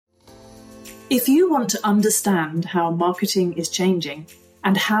If you want to understand how marketing is changing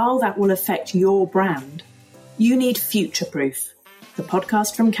and how that will affect your brand, you need Future Proof, the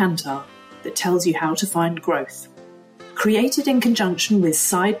podcast from Kantar that tells you how to find growth. Created in conjunction with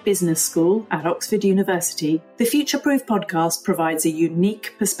Side Business School at Oxford University, the Future Proof podcast provides a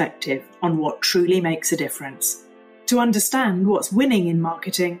unique perspective on what truly makes a difference. To understand what's winning in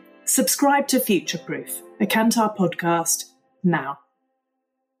marketing, subscribe to Future Proof, a Kantar podcast, now.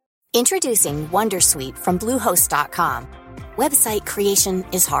 Introducing Wondersuite from Bluehost.com. Website creation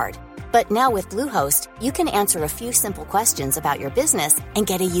is hard, but now with Bluehost, you can answer a few simple questions about your business and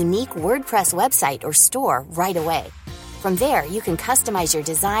get a unique WordPress website or store right away. From there, you can customize your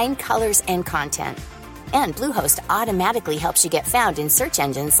design, colors, and content. And Bluehost automatically helps you get found in search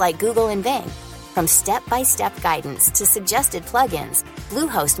engines like Google and Bing. From step-by-step guidance to suggested plugins,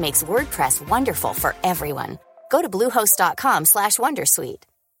 Bluehost makes WordPress wonderful for everyone. Go to bluehost.com/wondersuite.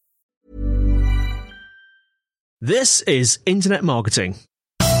 This is Internet Marketing.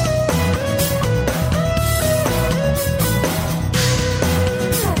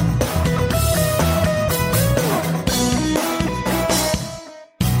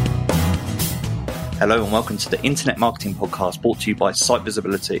 Hello and welcome to the Internet Marketing Podcast brought to you by Site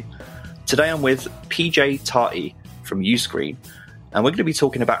Visibility. Today I'm with PJ Taei from Uscreen, and we're going to be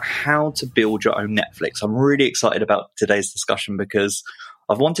talking about how to build your own Netflix. I'm really excited about today's discussion because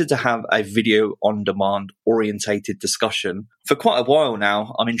I've wanted to have a video on demand orientated discussion for quite a while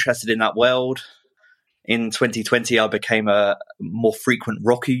now. I'm interested in that world. In 2020, I became a more frequent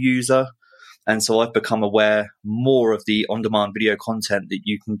Roku user, and so I've become aware more of the on-demand video content that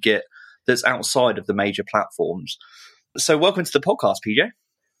you can get that's outside of the major platforms. So welcome to the podcast, PJ.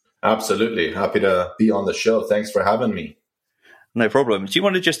 Absolutely. Happy to be on the show. Thanks for having me. No problem. Do you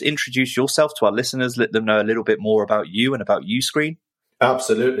want to just introduce yourself to our listeners, let them know a little bit more about you and about Uscreen?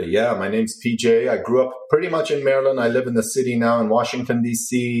 Absolutely. Yeah. My name's PJ. I grew up pretty much in Maryland. I live in the city now in Washington,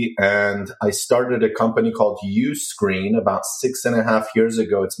 D.C., and I started a company called Uscreen about 6.5 years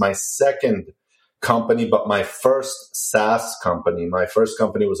ago. It's my second company, but my first SaaS company. My first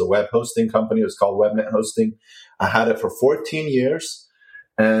company was a web hosting company. It was called WebNet Hosting. I had it for 14 years,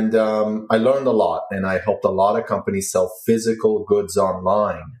 and I learned a lot, and I helped a lot of companies sell physical goods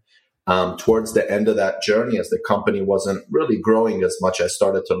online. Towards the end of that journey, as the company wasn't really growing as much, I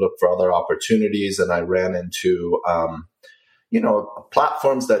started to look for other opportunities, and I ran into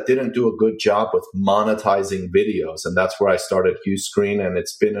platforms that didn't do a good job with monetizing videos, and that's where I started Uscreen, and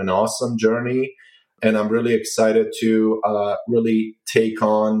it's been an awesome journey. And I'm really excited to really take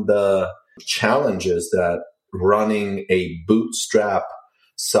on the challenges that running a bootstrap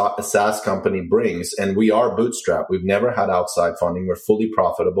SaaS company brings. And we are bootstrap. We've never had outside funding. We're fully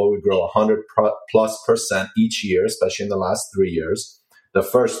profitable. We grow 100+% each year, especially in the last 3 years. The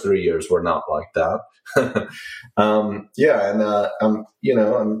first 3 years were not like that. I'm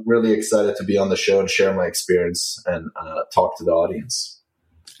really excited to be on the show and share my experience and talk to the audience.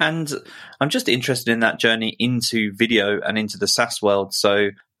 And I'm just interested in that journey into video and into the SaaS world. So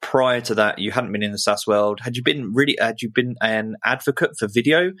prior to that, you hadn't been in the SaaS world. Had you been an advocate for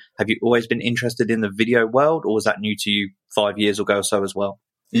video? Have you always been interested in the video world, or was that new to you 5 years ago or so as well?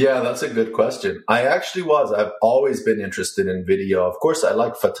 Yeah, that's a good question. I actually was. I've always been interested in video. Of course, I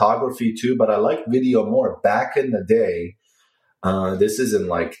like photography too, but I like video more. Back in the day, this is in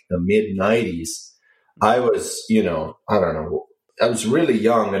like the mid-90s, I was, I was really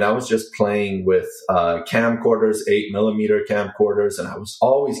young, and I was just playing with camcorders, 8mm camcorders, and I was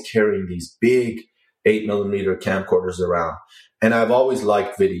always carrying these big 8mm camcorders around. And I've always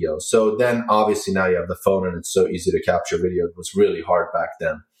liked video. So then obviously now you have the phone and it's so easy to capture video. It was really hard back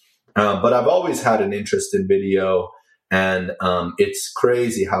then. But I've always had an interest in video, and it's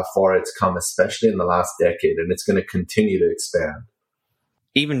crazy how far it's come, especially in the last decade, and it's going to continue to expand.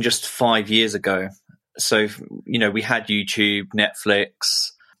 Even just 5 years ago. So, we had YouTube,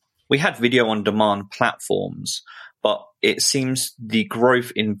 Netflix, we had video on demand platforms, but it seems the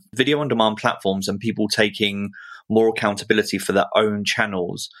growth in video on demand platforms and people taking more accountability for their own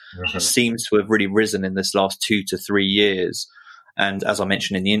channels seems to have really risen in this last 2 to 3 years. And as I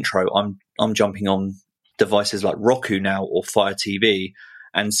mentioned in the intro, I'm jumping on devices like Roku now or Fire TV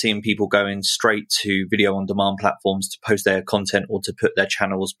and seeing people going straight to video on demand platforms to post their content or to put their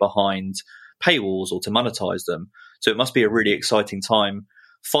channels behind paywalls or to monetize them. So it must be a really exciting time.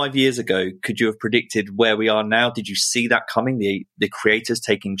 5 years ago, could you have predicted where we are now? Did you see that coming, the creators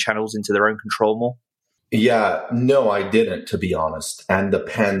taking channels into their own control more? Yeah, no, I didn't, to be honest. And the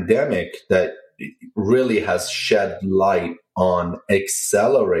pandemic that really has shed light on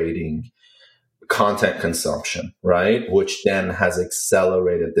accelerating content consumption, right? Which then has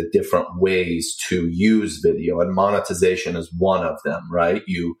accelerated the different ways to use video, and monetization is one of them, right?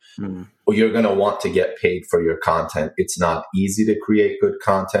 You're going to want to get paid for your content. It's not easy to create good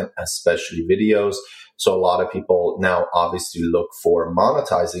content, especially videos. So a lot of people now obviously look for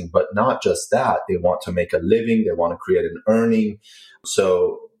monetizing, but not just that. They want to make a living. They want to create an earning.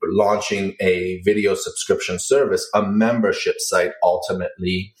 So launching a video subscription service, a membership site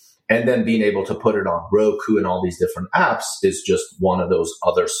ultimately, and then being able to put it on Roku and all these different apps is just one of those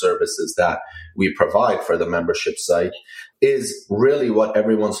other services that we provide for the membership site, is really what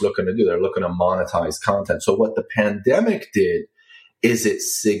everyone's looking to do. They're looking to monetize content. So what the pandemic did is it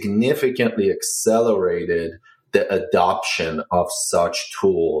significantly accelerated the adoption of such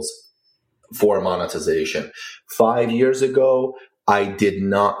tools for monetization. 5 years ago, I did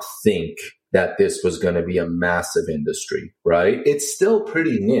not think that this was going to be a massive industry, right? It's still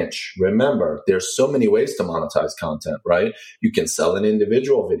pretty niche. Remember, there's so many ways to monetize content, right? You can sell an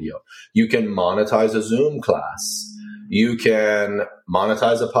individual video. You can monetize a Zoom class. You can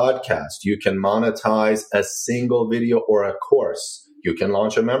monetize a podcast. You can monetize a single video or a course. You can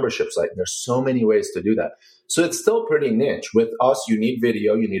launch a membership site. There's so many ways to do that. So it's still pretty niche. With us, you need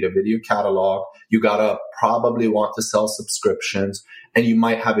video. You need a video catalog. You got to probably want to sell subscriptions, and you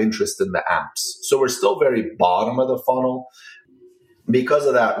might have interest in the apps. So we're still very bottom of the funnel. Because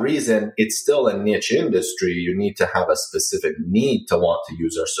of that reason, it's still a niche industry. You need to have a specific need to want to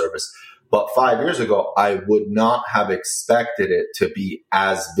use our service. But 5 years ago, I would not have expected it to be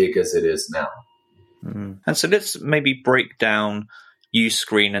as big as it is now. Mm-hmm. And so let's maybe break down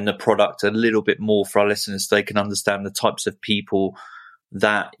Uscreen and the product a little bit more for our listeners so they can understand the types of people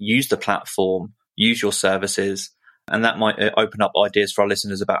that use the platform, use your services, and that might open up ideas for our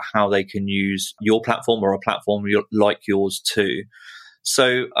listeners about how they can use your platform or a platform like yours too.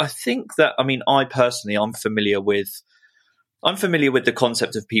 So I think that, I personally, I'm familiar with the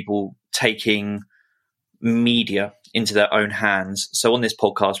concept of people taking media into their own hands. So on this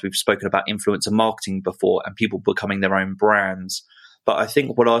podcast, we've spoken about influencer marketing before and people becoming their own brands. But I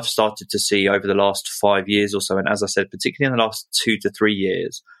think what I've started to see over the last 5 years or so, and as I said, particularly in the last 2 to 3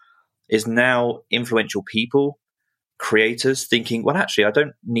 years, is now influential people, creators thinking, well, actually, I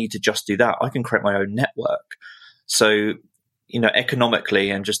don't need to just do that. I can create my own network. So,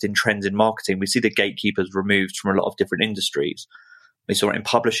 economically and just in trends in marketing, we see the gatekeepers removed from a lot of different industries. We saw it in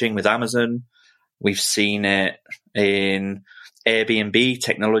publishing with Amazon. We've seen it in Airbnb,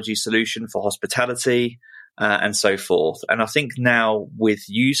 technology solution for hospitality, and so forth. And I think now with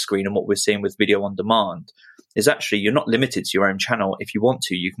Uscreen and what we're seeing with video on demand is actually you're not limited to your own channel. If you want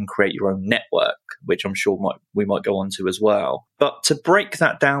to, you can create your own network, which I'm sure we might go on to as well. But to break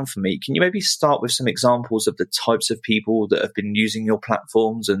that down for me, can you maybe start with some examples of the types of people that have been using your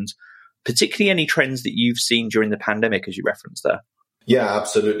platforms and particularly any trends that you've seen during the pandemic, as you referenced there? Yeah,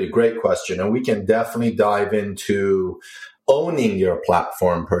 absolutely. Great question. And we can definitely dive into owning your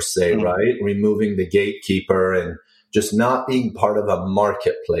platform per se, right? Removing the gatekeeper and just not being part of a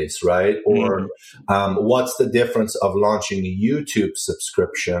marketplace, right? Or what's the difference of launching YouTube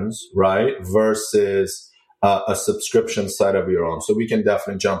subscriptions, right? Versus a subscription site of your own. So we can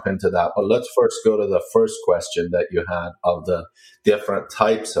definitely jump into that. But let's first go to the first question that you had of the different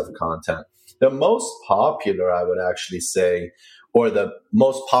types of content. The most popular, I would actually say, or the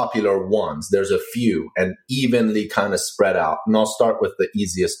most popular ones, there's a few and evenly kind of spread out. And I'll start with the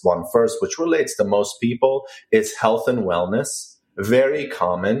easiest one first, which relates to most people. It's health and wellness. Very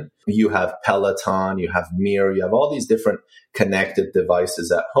common. You have Peloton, you have Mirror, you have all these different connected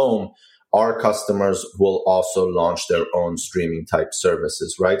devices at home. Our customers will also launch their own streaming type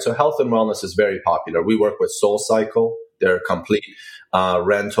services, right? So health and wellness is very popular. We work with SoulCycle. Their complete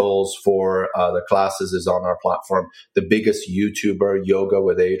rentals for the classes is on our platform. The biggest YouTuber, Yoga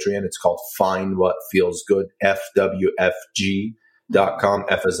with Adrian, it's called Find What Feels Good, FWFG.com,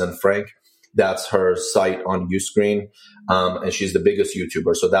 F as in Frank. That's her site on Uscreen. And she's the biggest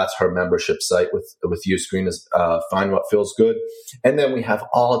YouTuber. So that's her membership site with Uscreen is Find What Feels Good. And then we have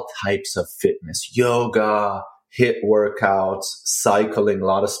all types of fitness, yoga, HIIT workouts, cycling, a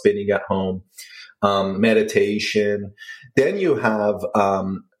lot of spinning at home. Meditation. Then you have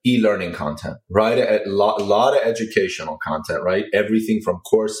e-learning content, right? A lot of educational content, right? Everything from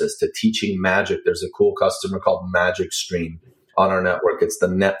courses to teaching magic. There's a cool customer called Magic Stream on our network. It's the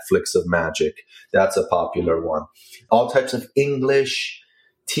Netflix of magic. That's a popular one. All types of English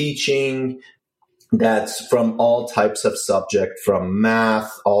teaching. That's from all types of subject, from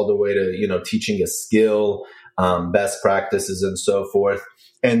math all the way to, teaching a skill, best practices and so forth.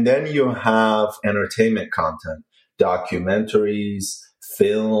 And then you have entertainment content, documentaries,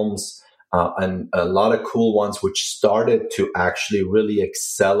 films, and a lot of cool ones which started to actually really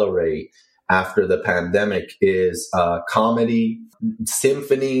accelerate after the pandemic is comedy,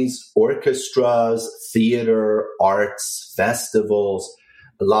 symphonies, orchestras, theater, arts, festivals,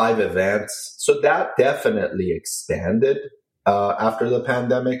 live events. So that definitely expanded after the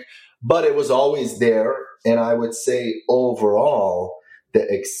pandemic, but it was always there. And I would say overall,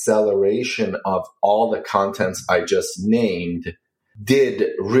 the acceleration of all the contents I just named did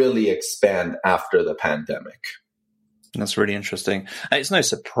really expand after the pandemic. That's really interesting. And it's no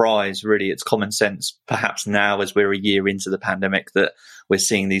surprise, really. It's common sense, perhaps now as we're a year into the pandemic, that we're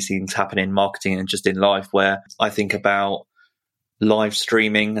seeing these things happen in marketing and just in life, where I think about live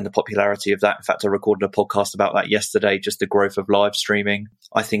streaming and the popularity of that. In fact, I recorded a podcast about that yesterday, just the growth of live streaming.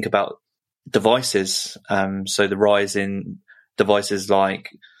 I think about devices. So the rise in devices like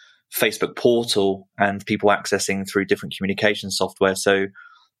Facebook Portal and people accessing through different communication software. So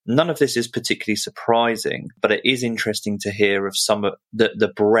none of this is particularly surprising, but it is interesting to hear of some of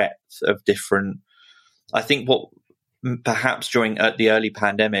the breadth of different. I think what perhaps during the early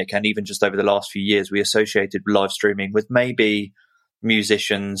pandemic and even just over the last few years, we associated live streaming with maybe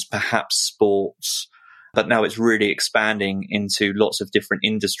musicians, perhaps sports, but now it's really expanding into lots of different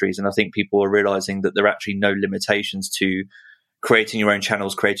industries. And I think people are realizing that there are actually no limitations to creating your own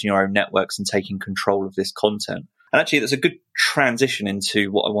channels, creating your own networks, and taking control of this content. And actually, that's a good transition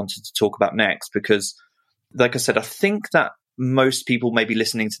into what I wanted to talk about next, because like I said, I think that most people maybe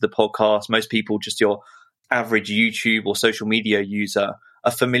listening to the podcast, most people, just your average YouTube or social media user,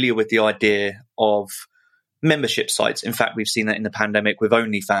 are familiar with the idea of membership sites. In fact, we've seen that in the pandemic with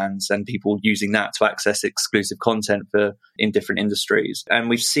OnlyFans and people using that to access exclusive content in different industries. And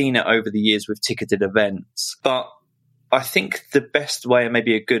we've seen it over the years with ticketed events. But I think the best way, and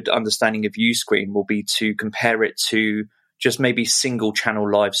maybe a good understanding of Uscreen, will be to compare it to just maybe single channel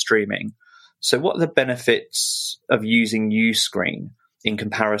live streaming. So what are the benefits of using Uscreen in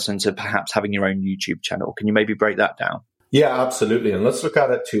comparison to perhaps having your own YouTube channel? Can you maybe break that down? Yeah, absolutely. And let's look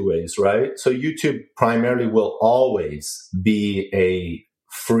at it two ways, right? So YouTube primarily will always be a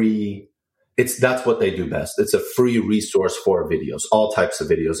free, that's what they do best. It's a free resource for videos, all types of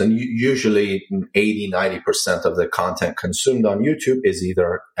videos. And usually 80-90% of the content consumed on YouTube is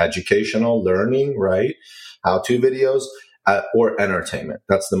either educational, learning, right? How-to videos, or entertainment.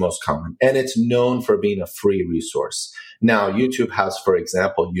 That's the most common. And it's known for being a free resource. Now, YouTube has, for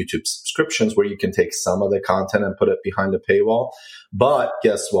example, YouTube subscriptions where you can take some of the content and put it behind a paywall. But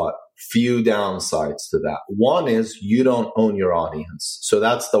guess what? Few downsides to that. One is you don't own your audience. So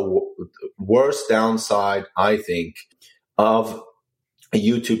that's the worst downside, I think, of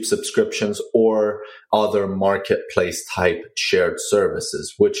YouTube subscriptions or other marketplace type shared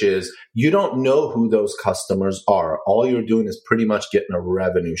services, which is you don't know who those customers are. All you're doing is pretty much getting a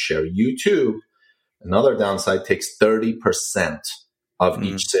revenue share. YouTube, another downside, takes 30% of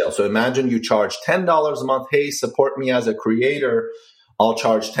each sale. So imagine you charge $10 a month. Hey, support me as a creator. I'll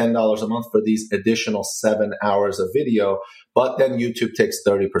charge $10 a month for these additional 7 hours of video. But then YouTube takes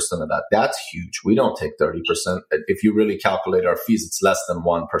 30% of that. That's huge. We don't take 30%. If you really calculate our fees, it's less than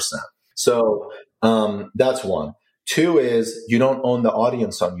 1%. So that's one. Two is you don't own the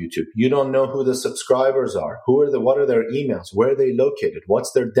audience on YouTube. You don't know who the subscribers are. What are their emails? Where are they located?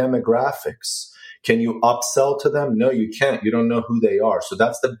 What's their demographics? Can you upsell to them? No, you can't. You don't know who they are. So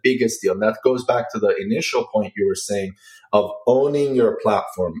that's the biggest deal. And that goes back to the initial point you were saying of owning your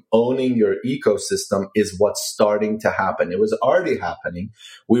platform, owning your ecosystem is what's starting to happen. It was already happening.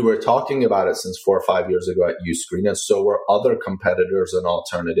 We were talking about it since 4 or 5 years ago at Uscreen, and so were other competitors and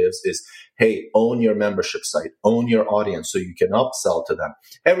alternatives is, hey, own your membership site, own your audience so you can upsell to them.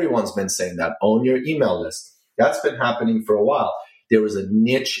 Everyone's been saying that. Own your email list. That's been happening for a while. There was a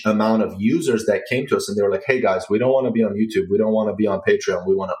niche amount of users that came to us and they were like, hey guys, we don't want to be on YouTube. We don't want to be on Patreon.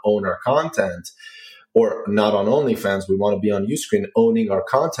 We want to own our content. Or not on OnlyFans. We want to be on Uscreen owning our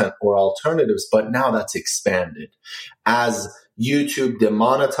content or alternatives. But now that's expanded. As YouTube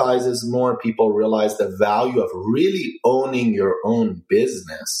demonetizes more, people realize the value of really owning your own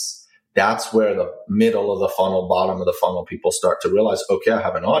business. That's where the middle of the funnel, bottom of the funnel, people start to realize, okay, I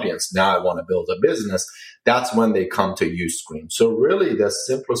have an audience. Now I want to build a business. That's when they come to Uscreen. So really the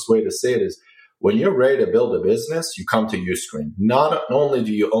simplest way to say it is when you're ready to build a business, you come to Uscreen. Not only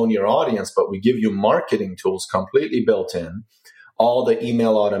do you own your audience, but we give you marketing tools completely built in, all the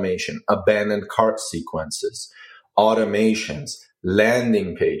email automation, abandoned cart sequences, automations,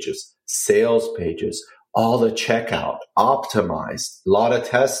 landing pages, sales pages, all the checkout, optimized, a lot of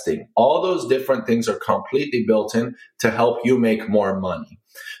testing. All those different things are completely built in to help you make more money.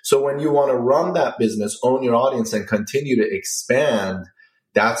 So when you want to run that business, own your audience, and continue to expand,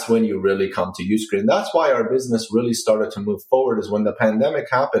 that's when you really come to Uscreen. That's why our business really started to move forward, is when the pandemic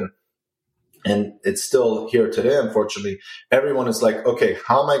happened. And it's still here today, unfortunately. Everyone is like, okay,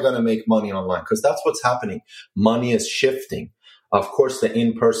 how am I going to make money online? Because that's what's happening. Money is shifting. Of course, the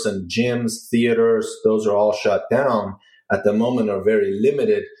in-person gyms, theaters, those are all shut down at the moment, are very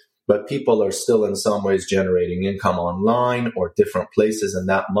limited, but people are still in some ways generating income online or different places. And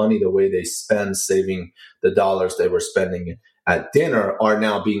that money, the way they spend, saving the dollars they were spending at dinner, are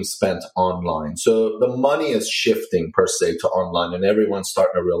now being spent online. So the money is shifting per se to online, and everyone's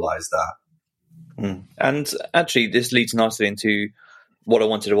starting to realize that. And actually, this leads nicely into what I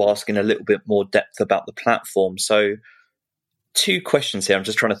wanted to ask in a little bit more depth about the platform. So 2 questions here. I'm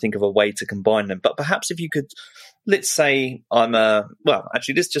just trying to think of a way to combine them. But perhaps if you could, let's say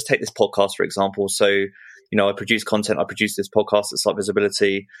let's just take this podcast, for example. So, I produce content. I produce this podcast at Site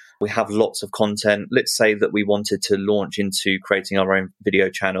Visibility. We have lots of content. Let's say that we wanted to launch into creating our own video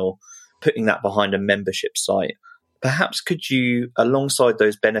channel, putting that behind a membership site. Perhaps could you, alongside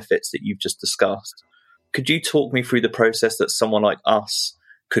those benefits that you've just discussed, could you talk me through the process that someone like us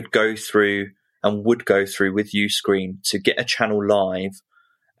could go through and would go through with Uscreen to get a channel live,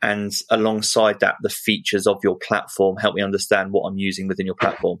 and alongside that, the features of your platform? Help me understand what I'm using within your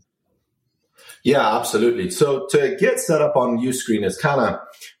platform. Yeah, absolutely. So to get set up on Uscreen is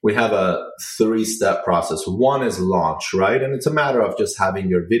we have a 3-step process. One is launch, right? And it's a matter of just having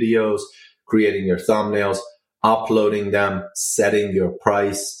your videos, creating your thumbnails, uploading them, setting your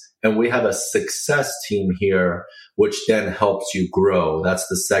price. And we have a success team here, which then helps you grow. That's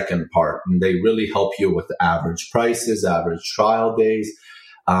the second part. And they really help you with average prices, average trial days,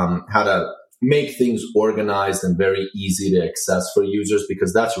 how to make things organized and very easy to access for users,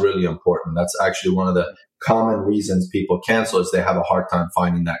 because that's really important. That's actually one of the common reasons people cancel, is they have a hard time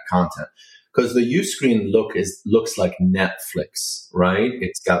finding that content. Because the Uscreen looks like Netflix, right?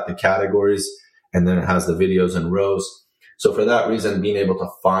 It's got the categories, and then it has the videos in rows. So for that reason, being able to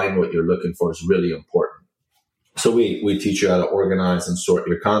find what you're looking for is really important. So we teach you how to organize and sort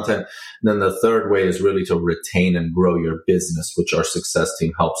your content. And then the third way is really to retain and grow your business, which our success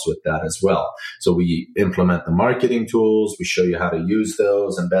team helps with that as well. So we implement the marketing tools. We show you how to use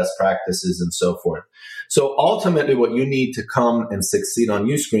those and best practices and so forth. So ultimately, what you need to come and succeed on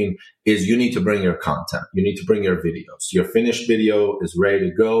Uscreen is you need to bring your content. You need to bring your videos. Your finished video is ready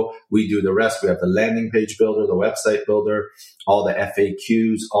to go. We do the rest. We have the landing page builder, the website builder, all the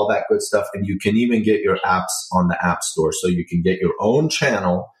FAQs, all that good stuff. And you can even get your apps on the App Store. So you can get your own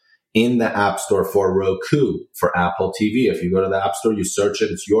channel in the App Store for Roku, for Apple TV. If you go to the App Store, you search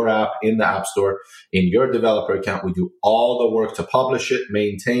it, it's your app in the App Store, in your developer account. We do all the work to publish it,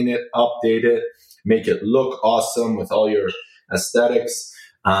 maintain it, update it, make it look awesome with all your aesthetics.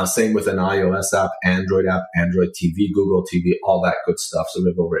 Same with an iOS app, Android TV, Google TV, all that good stuff. So we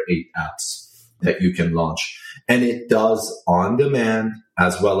have over 8 apps that you can launch. And it does on-demand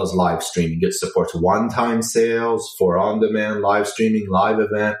as well as live streaming. It supports one-time sales for on-demand, live streaming, live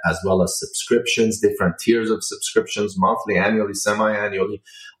event, as well as subscriptions, different tiers of subscriptions, monthly, annually, semi-annually,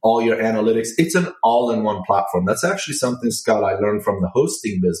 all your analytics. It's an all-in-one platform. That's actually something, Scott, I learned from the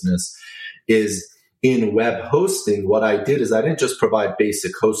hosting business. Is in web hosting, what I did is I didn't just provide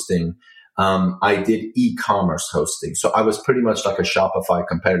basic hosting. I did e-commerce hosting. So I was pretty much like a Shopify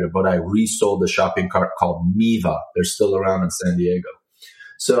competitor, but I resold a shopping cart called Miva. They're still around in San Diego.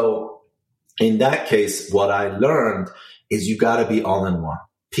 So in that case, what I learned is you got to be all in one.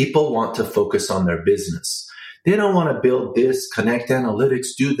 People want to focus on their business. They don't want to build this, connect analytics,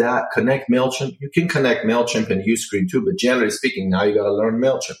 do that, connect MailChimp. You can connect MailChimp and Uscreen too, but generally speaking, now you got to learn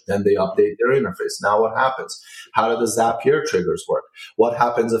MailChimp. Then they update their interface. Now what happens? How do the Zapier triggers work? What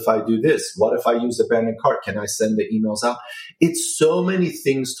happens if I do this? What if I use abandoned cart? Can I send the emails out? It's so many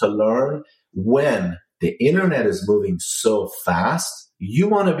things to learn when the internet is moving so fast. You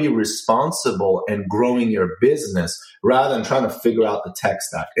want to be responsible and growing your business rather than trying to figure out the tech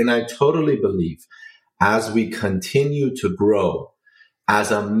stack. And I totally believe as we continue to grow as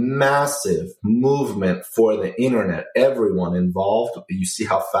a massive movement for the internet, everyone involved, you see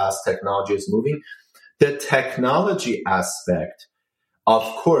how fast technology is moving. The technology aspect, of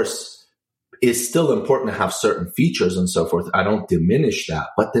course, is still important to have certain features and so forth. I don't diminish that,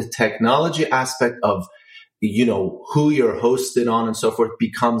 but the technology aspect of, who you're hosted on and so forth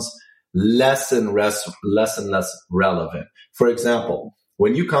becomes less and less relevant. For example,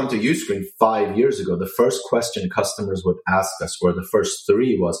 when you come to Uscreen 5 years ago, the first question customers would ask us, or the first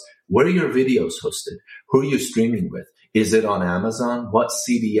 3 was, where are your videos hosted? Who are you streaming with? Is it on Amazon? What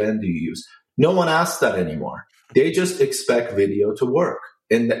CDN do you use? No one asks that anymore. They just expect video to work.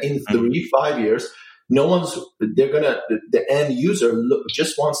 And in 3-5 years, the end user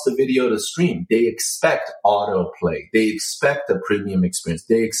just wants the video to stream. They expect autoplay. They expect a premium experience.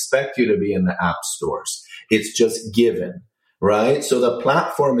 They expect you to be in the app stores. It's just given, right? So the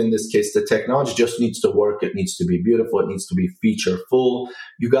platform, in this case, the technology just needs to work. It needs to be beautiful. It needs to be feature full.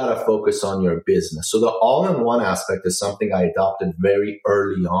 You got to focus on your business. So the all-in-one aspect is something I adopted very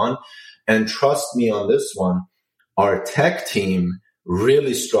early on. And trust me on this one, our tech team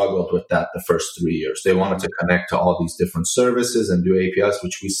really struggled with that the first 3 years. They wanted to connect to all these different services and do APIs,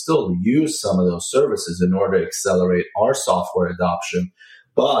 which we still use some of those services in order to accelerate our software adoption.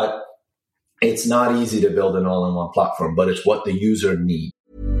 But it's not easy to build an all-in-one platform, but it's what the user needs.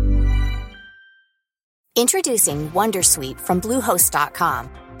 Introducing Wondersuite from Bluehost.com.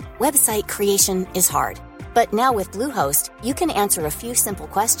 Website creation is hard, but now with Bluehost, you can answer a few simple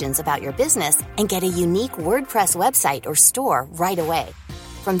questions about your business and get a unique WordPress website or store right away.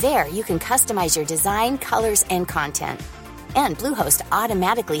 From there, you can customize your design, colors, and content. And Bluehost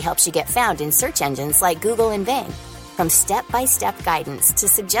automatically helps you get found in search engines like Google and Bing. From step-by-step guidance to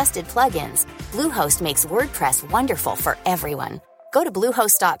suggested plugins, Bluehost makes WordPress wonderful for everyone. Go to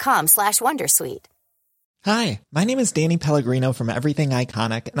bluehost.com/wondersuite. Hi, my name is Danny Pellegrino from Everything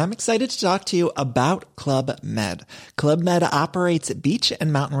Iconic, and I'm excited to talk to you about Club Med. Club Med operates beach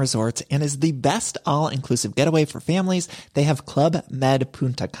and mountain resorts and is the best all-inclusive getaway for families. They have Club Med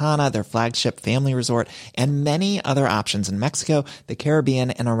Punta Cana, their flagship family resort, and many other options in Mexico, the Caribbean,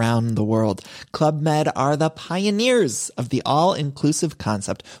 and around the world. Club Med are the pioneers of the all-inclusive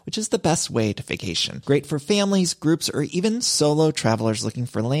concept, which is the best way to vacation. Great for families, groups, or even solo travelers looking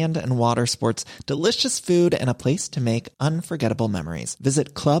for land and water sports, delicious food, and a place to make unforgettable memories.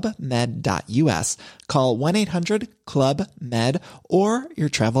 Visit clubmed.us, call 1-800-CLUB-MED, or your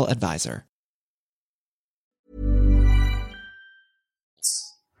travel advisor.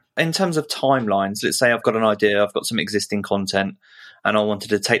 In terms of timelines, let's say I've got an idea, I've got some existing content, and I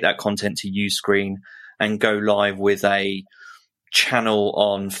wanted to take that content to Uscreen and go live with a channel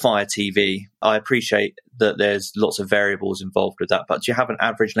on Fire TV. I appreciate that there's lots of variables involved with that, but do you have an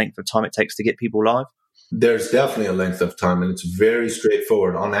average length of time it takes to get people live? There's definitely a length of time, and it's very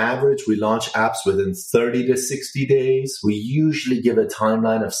straightforward. On average, we launch apps within 30 to 60 days. We usually give a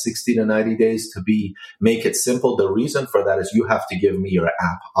timeline of 60 to 90 days to make it simple. The reason for that is you have to give me your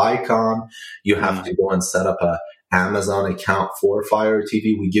app icon. You have to go and set up a Amazon account for Fire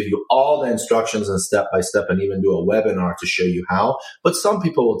TV. We give you all the instructions and step-by-step and even do a webinar to show you how. But some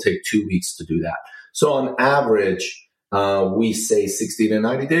people will take 2 weeks to do that. So on average, we say 60 to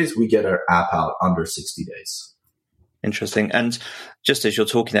 90 days. We get our app out under 60 days. Interesting. And just as you're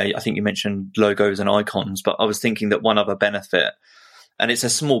talking there, I think you mentioned logos and icons, but I was thinking that one other benefit, and it's a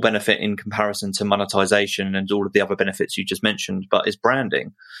small benefit in comparison to monetization and all of the other benefits you just mentioned, but is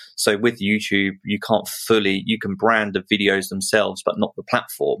branding. So with YouTube, you can brand the videos themselves, but not the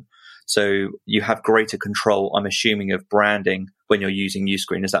platform. So you have greater control, I'm assuming, of branding when you're using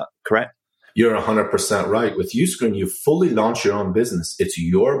Uscreen. Is that correct? You're 100% right. With Uscreen, you fully launch your own business. It's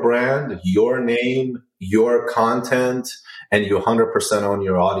your brand, your name, your content, and you 100% own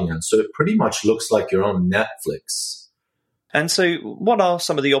your audience. So it pretty much looks like your own Netflix. And so what are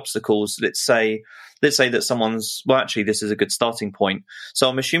some of the obstacles? Let's say that someone's, well, actually, this is a good starting point. So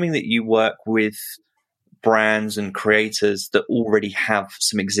I'm assuming that you work with brands and creators that already have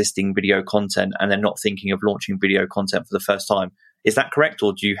some existing video content and they're not thinking of launching video content for the first time. Is that correct,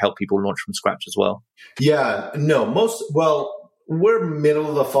 or do you help people launch from scratch as well? Yeah, no, we're middle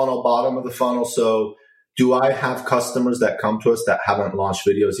of the funnel, bottom of the funnel. So do I have customers that come to us that haven't launched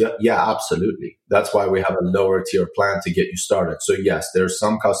videos yet? Yeah, absolutely. That's why we have a lower tier plan to get you started. So yes, there's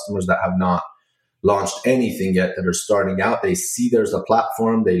some customers that have not launched anything yet that are starting out. They see there's a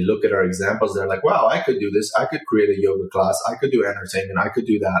platform. They look at our examples. They're like, wow, I could do this. I could create a yoga class. I could do entertainment. I could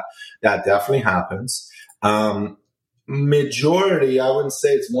do that. That definitely happens. Majority, I wouldn't say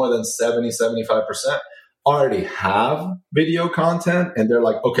it's more than 70-75%, already have video content. And they're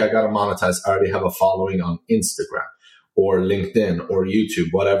like, okay, I got to monetize. I already have a following on Instagram or LinkedIn or YouTube,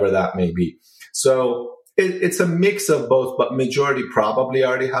 whatever that may be. So it's a mix of both, but majority probably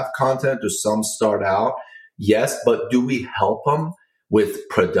already have content. Do some start out? Yes. But do we help them with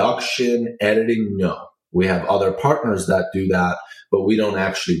production, editing? No. We have other partners that do that, but we don't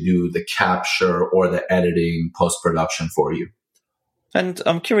actually do the capture or the editing post-production for you. And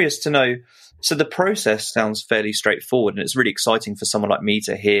I'm curious to know, so the process sounds fairly straightforward, and it's really exciting for someone like me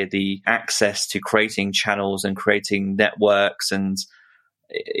to hear the access to creating channels and creating networks, and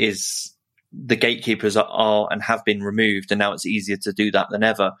is the gatekeepers are and have been removed, and now it's easier to do that than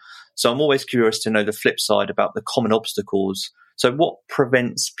ever. So I'm always curious to know the flip side about the common obstacles. So what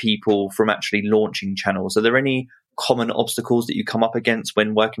prevents people from actually launching channels? Are there any common obstacles that you come up against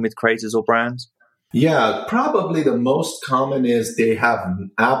when working with creators or brands? Yeah, probably the most common is they have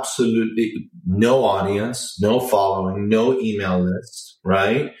absolutely no audience, no following, no email list,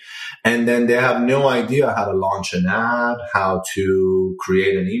 right? And then they have no idea how to launch an ad, how to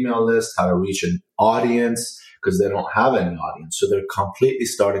create an email list, how to reach an audience, because they don't have any audience. So they're completely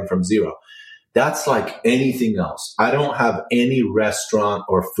starting from zero. That's like anything else. I don't have any restaurant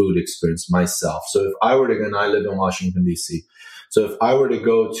or food experience myself. So if I were to go, and I live in Washington, D.C., so if I were to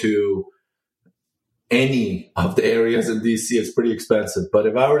go to any of the areas in DC, it's pretty expensive. But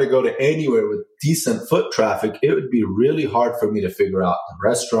if I were to go to anywhere with decent foot traffic, it would be really hard for me to figure out the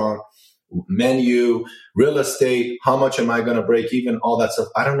restaurant, menu, real estate, how much am I going to break even, all that stuff.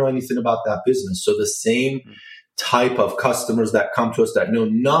 I don't know anything about that business. So the same type of customers that come to us that know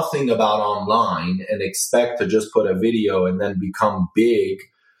nothing about online and expect to just put a video and then become big,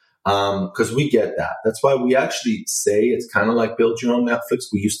 because we get that. That's why we actually say it's kind of like build your own Netflix.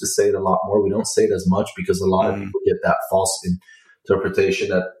 We used to say it a lot more. We don't say it as much because a lot of people get that false interpretation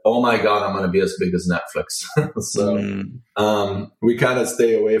that, oh my God, I'm going to be as big as Netflix. So we kind of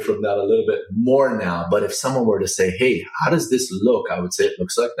stay away from that a little bit more now. But if someone were to say, hey, how does this look? I would say it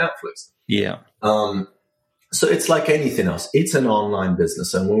looks like Netflix. Yeah. So it's like anything else. It's an online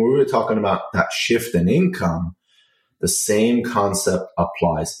business. And when we were talking about that shift in income, the same concept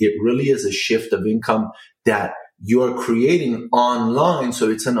applies. It really is a shift of income that you're creating online.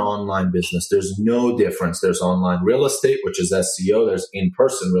 So it's an online business. There's no difference. There's online real estate, which is SEO. There's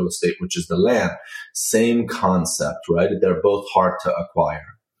in-person real estate, which is the land. Same concept, right? They're both hard to acquire.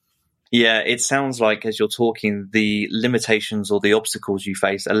 Yeah, it sounds like as you're talking, the limitations or the obstacles you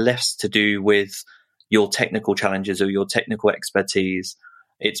face are less to do with your technical challenges or your technical expertise.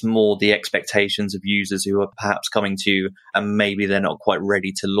 It's more the expectations of users who are perhaps coming to you and maybe they're not quite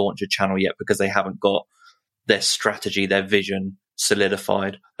ready to launch a channel yet because they haven't got their strategy, their vision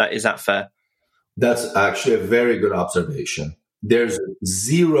solidified. Is that fair? That's actually a very good observation. There's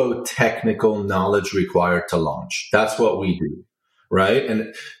zero technical knowledge required to launch. That's what we do, right?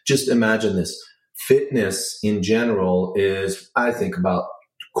 And just imagine this. Fitness in general is, I think, about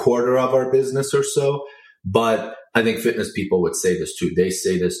a quarter of our business or so. But I think fitness people would say this too. They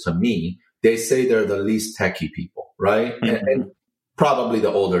say this to me. They say they're the least techie people, right? Mm-hmm. And probably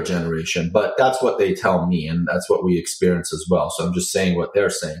the older generation, but that's what they tell me. And that's what we experience as well. So I'm just saying what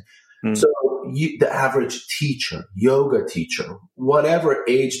they're saying. Mm-hmm. So the average teacher, yoga teacher, whatever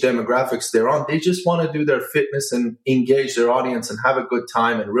age demographics they're on, they just want to do their fitness and engage their audience and have a good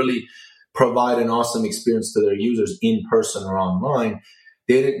time and really provide an awesome experience to their users in person or online.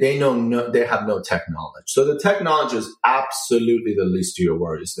 They have no tech knowledge. So the technology is absolutely the least of your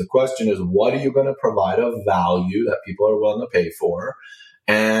worries. The question is, what are you going to provide of value that people are willing to pay for?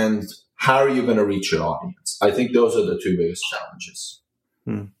 And how are you going to reach your audience? I think those are the two biggest challenges.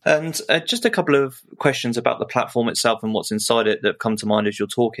 And just a couple of questions about the platform itself and what's inside it that come to mind as you're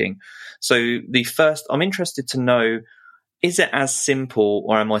talking. So the first, I'm interested to know, is it as simple,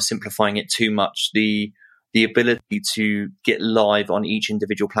 or am I simplifying it too much? The ability to get live on each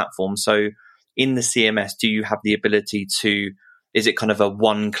individual platform. So in the CMS, do you have the ability to, is it kind of a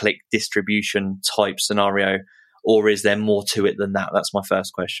one-click distribution type scenario, or is there more to it than that? That's my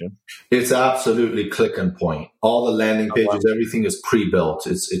first question. It's absolutely click and point. All the landing pages, everything is pre-built.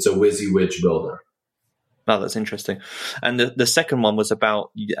 It's a WYSIWYG builder. Oh, that's interesting. And the second one was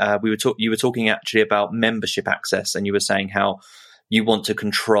about, you were talking actually about membership access, and you were saying how you want to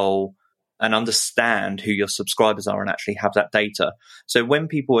control and understand who your subscribers are and actually have that data. So when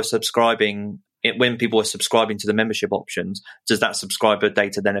people are subscribing to the membership options, does that subscriber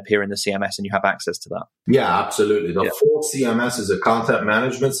data then appear in the CMS and you have access to that? Yeah, absolutely. The full CMS is a content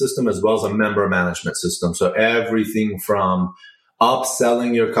management system as well as a member management system. So everything from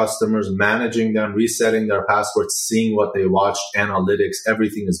upselling your customers, managing them, resetting their passwords, seeing what they watched, analytics,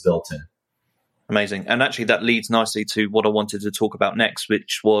 everything is built in. Amazing. And actually that leads nicely to what I wanted to talk about next,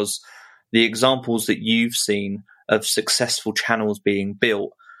 which was the examples that you've seen of successful channels being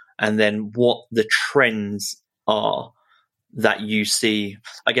built, and then what the trends are that you see.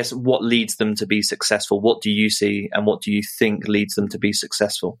 I guess what leads them to be successful? What do you see, and what do you think leads them to be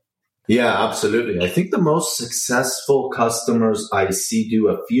successful? Yeah, absolutely. I think the most successful customers I see do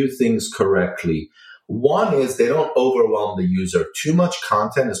a few things correctly. One is they don't overwhelm the user. Too much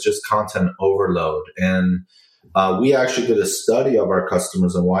content is just content overload. And We actually did a study of our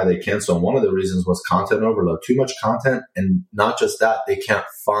customers and why they cancel. And one of the reasons was content overload. Too much content, and not just that, they can't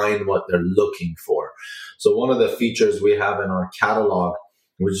find what they're looking for. So one of the features we have in our catalog,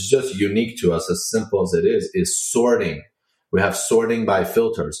 which is just unique to us, as simple as it is sorting. We have sorting by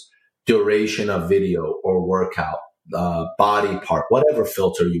filters, duration of video or workout, body part, whatever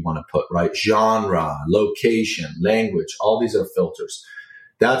filter you want to put, right? Genre, location, language, all these are filters.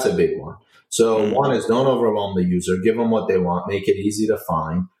 That's a big one. So one is don't overwhelm the user, give them what they want, make it easy to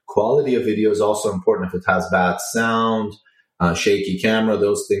find. Quality of video is also important. If it has bad sound, shaky camera,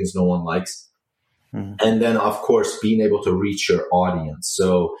 those things no one likes. And then, of course, being able to reach your audience.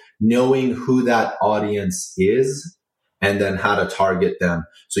 So knowing who that audience is and then how to target them.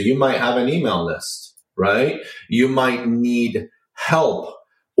 So you might have an email list, right? You might need help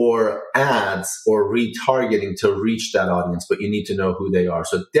or ads or retargeting to reach that audience, but you need to know who they are.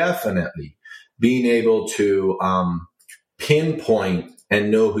 So definitely being able to pinpoint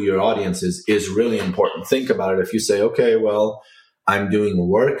and know who your audience is really important. Think about it. If you say, okay, well, I'm doing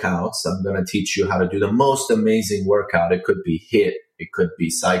workouts, I'm going to teach you how to do the most amazing workout. It could be HIIT. It could be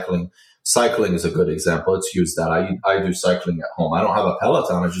cycling. Cycling is a good example. Let's use that. I do cycling at home. I don't have a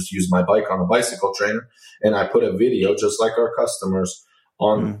Peloton. I just use my bike on a bicycle trainer, and I put a video just like our customers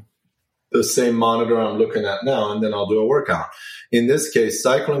on the same monitor I'm looking at now, and then I'll do a workout. In this case,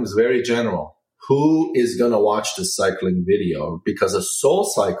 cycling is very general. Who is going to watch the cycling video? Because a Soul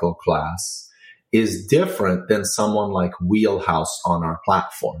Cycle class is different than someone like Wheelhouse on our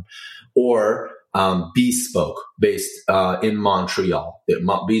platform, or Bespoke based in Montreal.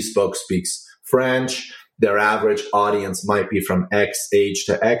 Bespoke speaks French. Their average audience might be from X age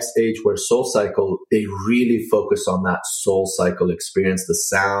to X age, where Soul Cycle, they really focus on that Soul Cycle experience, the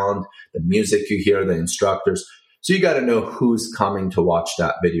sound, the music you hear, the instructors. So you got to know who's coming to watch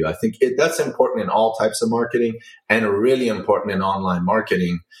that video. I think that's important in all types of marketing, and really important in online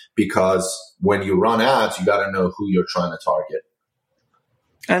marketing, because when you run ads, you got to know who you're trying to target.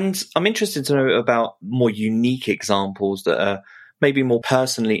 And I'm interested to know about more unique examples that are maybe more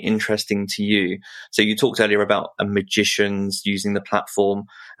personally interesting to you. So you talked earlier about magicians using the platform.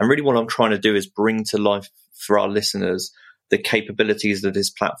 And really what I'm trying to do is bring to life for our listeners the capabilities of this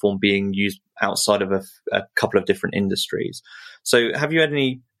platform being used outside of a couple of different industries. So have you had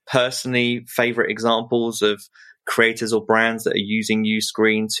any personally favorite examples of creators or brands that are using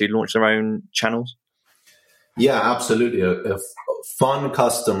Uscreen to launch their own channels? Yeah, absolutely. A fun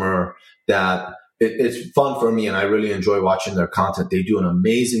customer that it's fun for me, and I really enjoy watching their content. They do an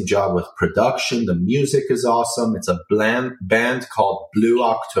amazing job with production. The music is awesome. It's a band called Blue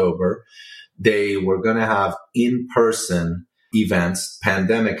October. They were going to have in-person events.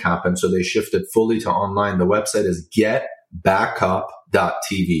 Pandemic happened, so they shifted fully to online. The website is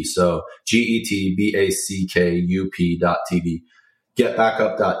getbackup.tv. So GETBACKUP.tv.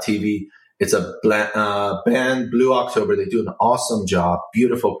 Getbackup.tv. It's a band, Blue October. They do an awesome job,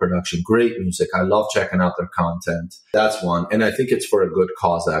 beautiful production, great music. I love checking out their content. That's one. And I think it's for a good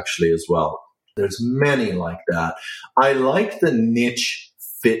cause actually as well. There's many like that. I like the niche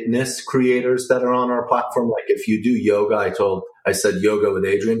fitness creators that are on our platform. Like if you do yoga, I said yoga with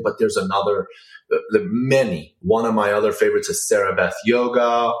Adrian, but there's many. One of my other favorites is Sarah Beth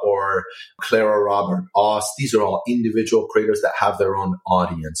Yoga or Clara Robert Oss. These are all individual creators that have their own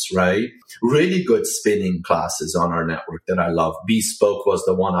audience, right? Really good spinning classes on our network that I love. Bespoke was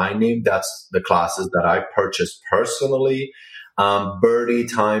the one I named. That's the classes that I purchased personally. Birdie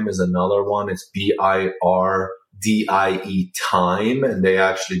Time is another one. It's BIRDIE Time, and they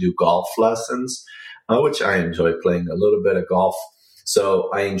actually do golf lessons, which I enjoy playing a little bit of golf. So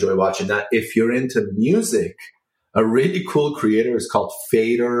I enjoy watching that. If you're into music, a really cool creator is called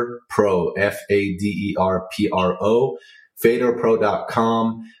Fader Pro, FADERPRO,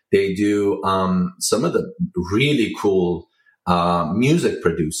 faderpro.com. They do some of the really cool music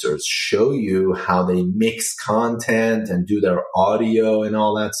producers show you how they mix content and do their audio and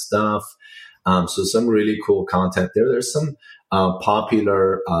all that stuff. So some really cool content there. There's some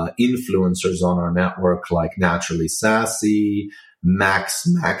popular influencers on our network like Naturally Sassy, Max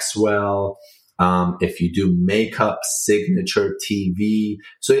Maxwell. If you do makeup, Signature TV.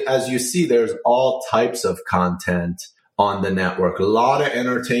 So as you see, there's all types of content on the network. A lot of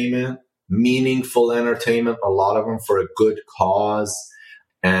entertainment, meaningful entertainment, a lot of them for a good cause.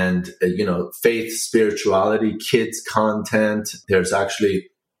 And, faith, spirituality, kids content. There's actually,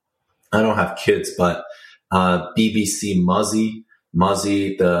 I don't have kids, but BBC Muzzy,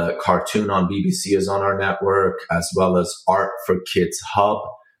 the cartoon on BBC is on our network, as well as Art for Kids Hub.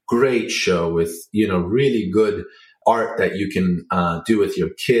 Great show with, really good art that you can do with your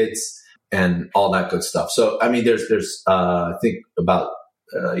kids. and all that good stuff. So, I mean, there's I think about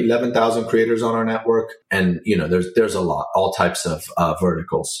 11,000 creators on our network, and there's a lot, all types of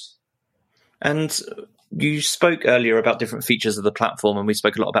verticals. And you spoke earlier about different features of the platform, and we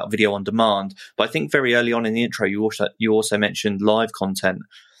spoke a lot about video on demand. But I think very early on in the intro, you also mentioned live content.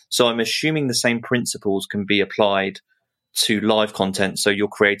 So I'm assuming the same principles can be applied to live content. So your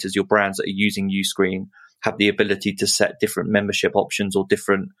creators, your brands that are using Uscreen have the ability to set different membership options or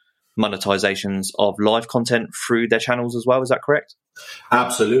different monetizations of live content through their channels as well. Is that correct?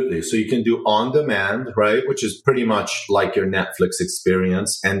 Absolutely. So you can do on demand, right? Which is pretty much like your Netflix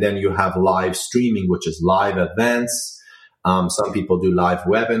experience. And then you have live streaming, which is live events. Some people do live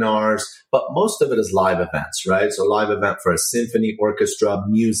webinars, but most of it is live events, right? So live event for a symphony orchestra,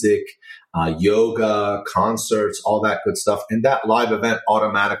 music, yoga, concerts, all that good stuff. And that live event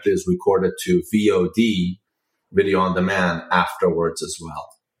automatically is recorded to VOD, video on demand, afterwards as well.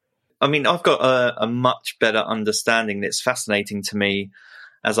 I mean, I've got a much better understanding. It's fascinating to me.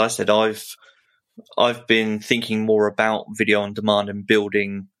 As I said, I've been thinking more about video on demand and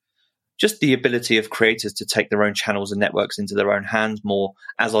building just the ability of creators to take their own channels and networks into their own hands more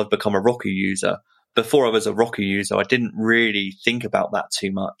as I've become a Roku user. Before I was a Roku user, I didn't really think about that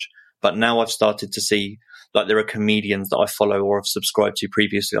too much. But now I've started to see, like, there are comedians that I follow or have subscribed to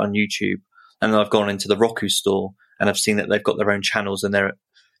previously on YouTube, and I've gone into the Roku store and I've seen that they've got their own channels, and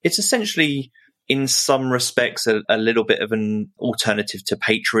it's essentially, in some respects, a little bit of an alternative to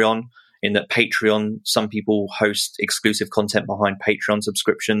Patreon, in that Patreon, some people host exclusive content behind Patreon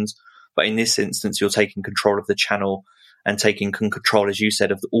subscriptions. But in this instance, you're taking control of the channel and taking control, as you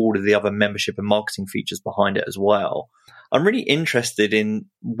said, of all of the other membership and marketing features behind it as well. I'm really interested in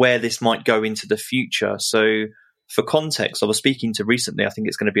where this might go into the future. So for context, I was speaking to recently, I think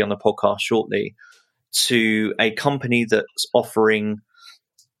it's going to be on the podcast shortly, to a company that's offering,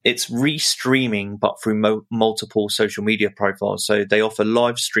 it's restreaming, but through multiple social media profiles. So they offer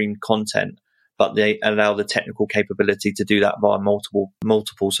live streamed content, but they allow the technical capability to do that via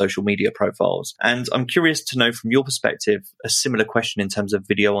multiple social media profiles. And I'm curious to know, from your perspective, a similar question in terms of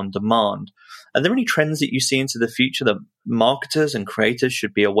video on demand. Are there any trends that you see into the future that marketers and creators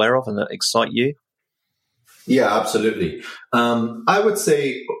should be aware of and that excite you? Yeah, absolutely. I would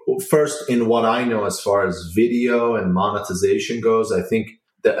say, first, in what I know as far as video and monetization goes, I think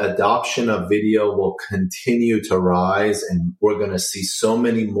the adoption of video will continue to rise, and we're going to see so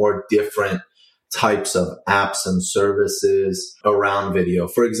many more different types of apps and services around video.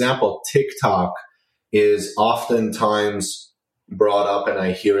 For example, TikTok is oftentimes brought up, and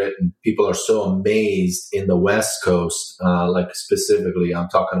I hear it, and people are so amazed in the West Coast, like specifically, I'm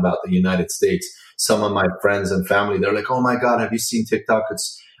talking about the United States. Some of my friends and family, they're like, oh my God, have you seen TikTok?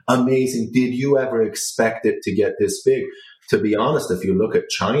 It's amazing. Did you ever expect it to get this big? To be honest, if you look at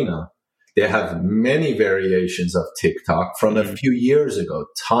China, they have many variations of TikTok from a few years ago.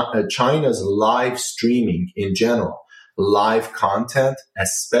 China's live streaming in general, live content,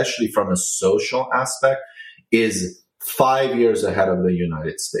 especially from a social aspect, is 5 years ahead of the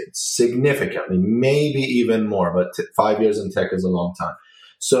United States, significantly, maybe even more, but 5 years in tech is a long time.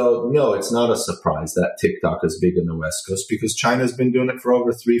 So no, it's not a surprise that TikTok is big in the West Coast, because China's been doing it for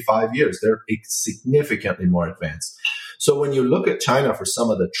over 3-5 years. They're significantly more advanced. So when you look at China for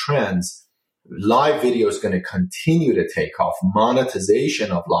some of the trends, live video is going to continue to take off.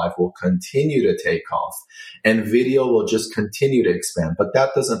 Monetization of live will continue to take off, and video will just continue to expand. But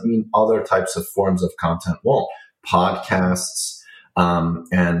that doesn't mean other types of forms of content won't. Podcasts,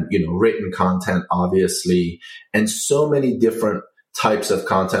 and written content, obviously, and so many different types of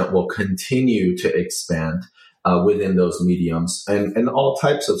content will continue to expand within those mediums, and all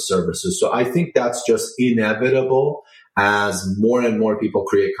types of services. So I think that's just inevitable. As more and more people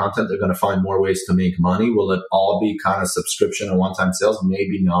create content, they're going to find more ways to make money. Will it all be kind of subscription and one-time sales?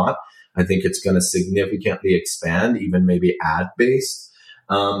 Maybe not. I think it's going to significantly expand, even maybe ad-based.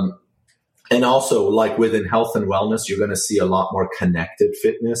 And also, like within health and wellness, you're going to see a lot more connected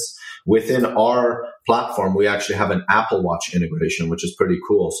fitness. Within our platform, we actually have an Apple Watch integration, which is pretty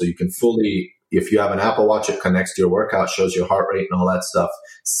cool. So you can fully, if you have an Apple Watch, it connects to your workout, shows your heart rate and all that stuff,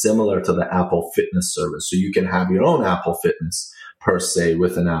 similar to the Apple Fitness service. So you can have your own Apple Fitness per se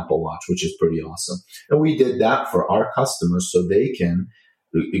with an Apple Watch, which is pretty awesome. And we did that for our customers so they can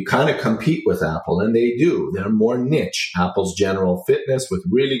kind of compete with Apple, and they do. They're more niche. Apple's general fitness with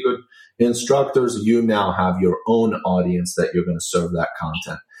really good instructors. You now have your own audience that you're going to serve that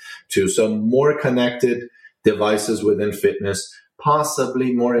content to. So more connected devices within fitness,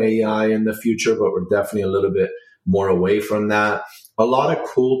 possibly more AI in the future, but we're definitely a little bit more away from that. a lot of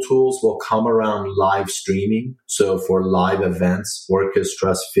cool tools will come around live streaming. So for live events,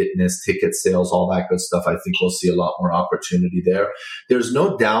 orchestras, fitness, ticket sales, all that good stuff, I think we'll see a lot more opportunity there. There's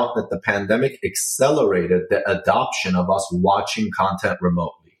no doubt that the pandemic accelerated the adoption of us watching content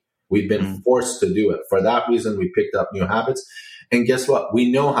remotely. We've been forced to do it. For that reason, we picked up new habits. And guess what?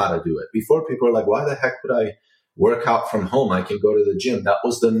 We know how to do it. Before, people are like, why the heck would I work out from home? I can go to the gym. That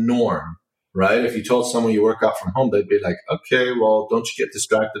was the norm, right? If you told someone you work out from home, they'd be like, okay, well, don't you get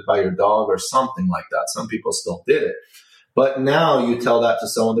distracted by your dog or something like that. Some people still did it. But now you tell that to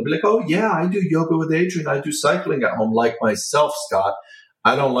someone, they'll be like, oh, yeah, I do yoga with Adrian. I do cycling at home like myself, Scott.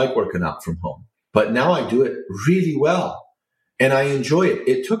 I don't like working out from home. But now I do it really well. And I enjoy it.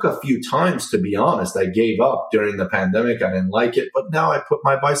 It took a few times, to be honest. I gave up during the pandemic. I didn't like it. But now I put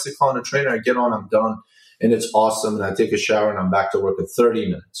my bicycle on a trainer. I get on, I'm done. And it's awesome. And I take a shower and I'm back to work in 30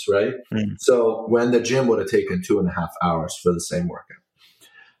 minutes, right? So when the gym would have taken 2.5 hours for the same workout.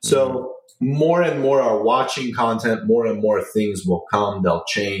 So more and more are watching content. More and more things will come. They'll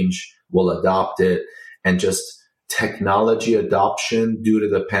change. We'll adopt it. And just technology adoption due to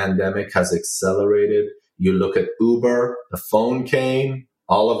the pandemic has accelerated. You look at Uber, the phone came,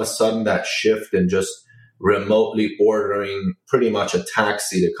 all of a sudden that shift in just remotely ordering pretty much a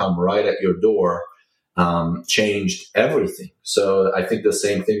taxi to come right at your door changed everything. So I think the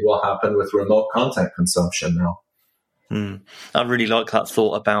same thing will happen with remote content consumption now. I really like that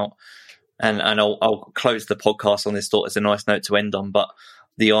thought about, and I'll close the podcast on this thought as a nice note to end on, but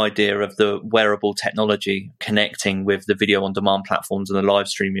the idea of the wearable technology connecting with the video on demand platforms and the live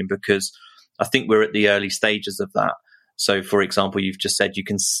streaming, because I think we're at the early stages of that. So, for example, you've just said you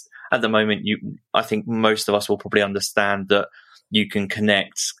can, at the moment, I think most of us will probably understand that you can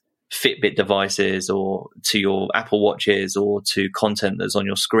connect Fitbit devices or to your Apple Watches or to content that's on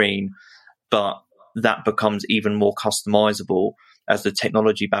your screen, but that becomes even more customizable as the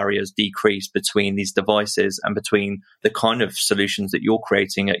technology barriers decrease between these devices and between the kind of solutions that you're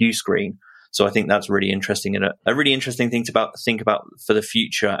creating at Uscreen. So I think that's really interesting and a really interesting thing to think about for the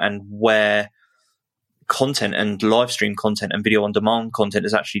future, and where content and live stream content and video on demand content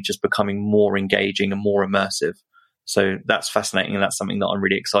is actually just becoming more engaging and more immersive. So that's fascinating, and that's something that I'm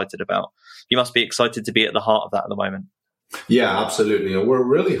really excited about. You must be excited to be at the heart of that at the moment. Yeah, absolutely. And we're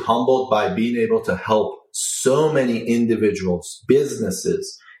really humbled by being able to help so many individuals,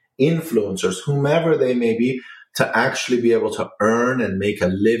 businesses, influencers, whomever they may be, to actually be able to earn and make a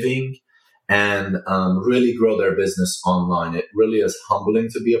living and really grow their business online. It really is humbling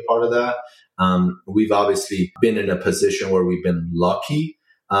to be a part of that. We've obviously been in a position where we've been lucky,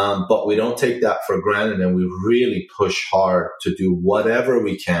 but we don't take that for granted, and we really push hard to do whatever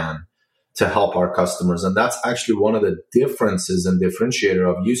we can to help our customers. And that's actually one of the differences and differentiator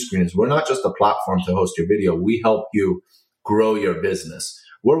of Uscreen is we're not just a platform to host your video. We help you grow your business.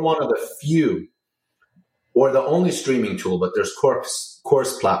 We're one of the few, or the only streaming tool, but there's course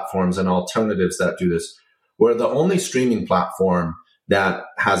platforms and alternatives that do this. We're the only streaming platform that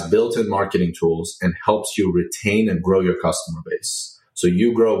has built-in marketing tools and helps you retain and grow your customer base. So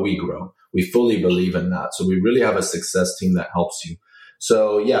you grow, we grow. We fully believe in that. So we really have a success team that helps you.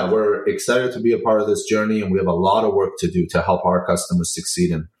 So yeah, we're excited to be a part of this journey, and we have a lot of work to do to help our customers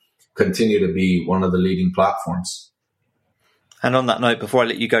succeed and continue to be one of the leading platforms. And on that note, before I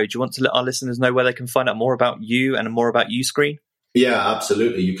let you go, do you want to let our listeners know where they can find out more about you and more about Uscreen? Yeah,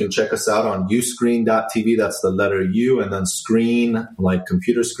 absolutely. You can check us out on uscreen.tv. That's the letter U, and then screen, like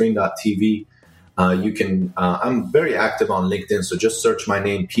computer screen.tv. You can, I'm very active on LinkedIn, so just search my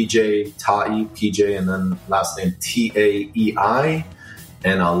name, PJ Taei, PJ, and then last name Taei,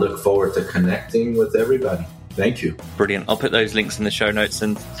 and I'll look forward to connecting with everybody. Thank you. Brilliant. I'll put those links in the show notes,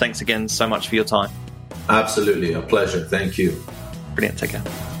 and thanks again so much for your time. Absolutely. A pleasure. Thank you. Brilliant. Take care.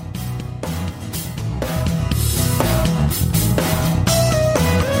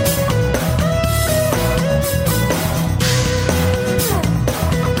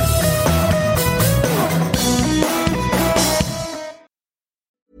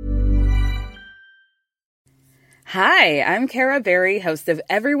 Hi, I'm Kara Berry, host of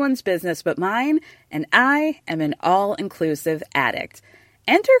Everyone's Business But Mine, and I am an all-inclusive addict.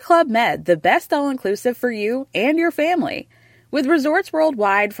 Enter Club Med, the best all-inclusive for you and your family. With resorts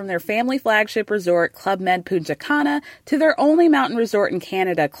worldwide, from their family flagship resort, Club Med Punta Cana, to their only mountain resort in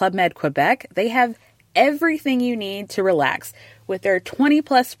Canada, Club Med Quebec, they have everything you need to relax. With their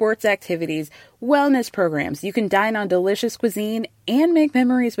 20-plus sports activities, wellness programs, you can dine on delicious cuisine and make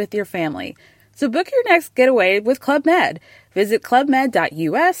memories with your family. So book your next getaway with Club Med. Visit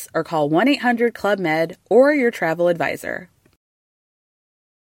clubmed.us or call 1-800-CLUB-MED or your travel advisor.